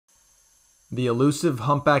The elusive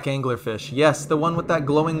humpback anglerfish, yes, the one with that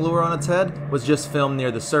glowing lure on its head, was just filmed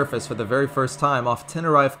near the surface for the very first time off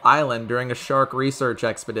Tenerife Island during a shark research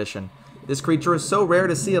expedition. This creature is so rare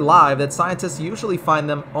to see alive that scientists usually find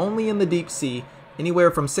them only in the deep sea,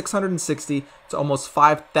 anywhere from 660 to almost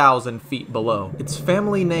 5,000 feet below. Its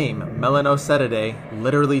family name, Melanocetidae,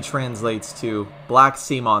 literally translates to black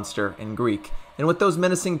sea monster in Greek, and with those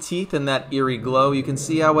menacing teeth and that eerie glow, you can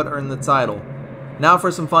see how it earned the title. Now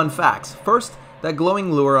for some fun facts. First, that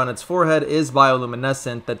glowing lure on its forehead is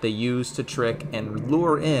bioluminescent that they use to trick and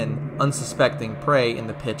lure in unsuspecting prey in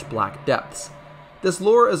the pitch black depths. This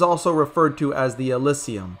lure is also referred to as the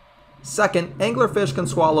Elysium. Second, anglerfish can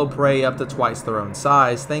swallow prey up to twice their own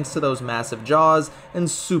size thanks to those massive jaws and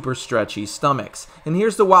super stretchy stomachs. And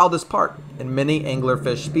here's the wildest part. In many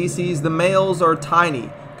anglerfish species, the males are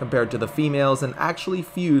tiny compared to the females and actually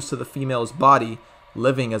fuse to the female's body,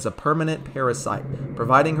 living as a permanent parasite,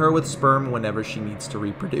 providing her with sperm whenever she needs to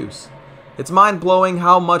reproduce. It's mind-blowing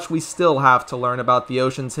how much we still have to learn about the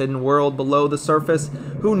ocean's hidden world below the surface.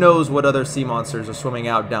 Who knows what other sea monsters are swimming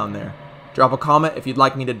out down there? Drop a comment if you'd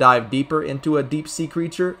like me to dive deeper into a deep sea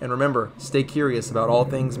creature, and remember, stay curious about all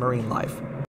things marine life.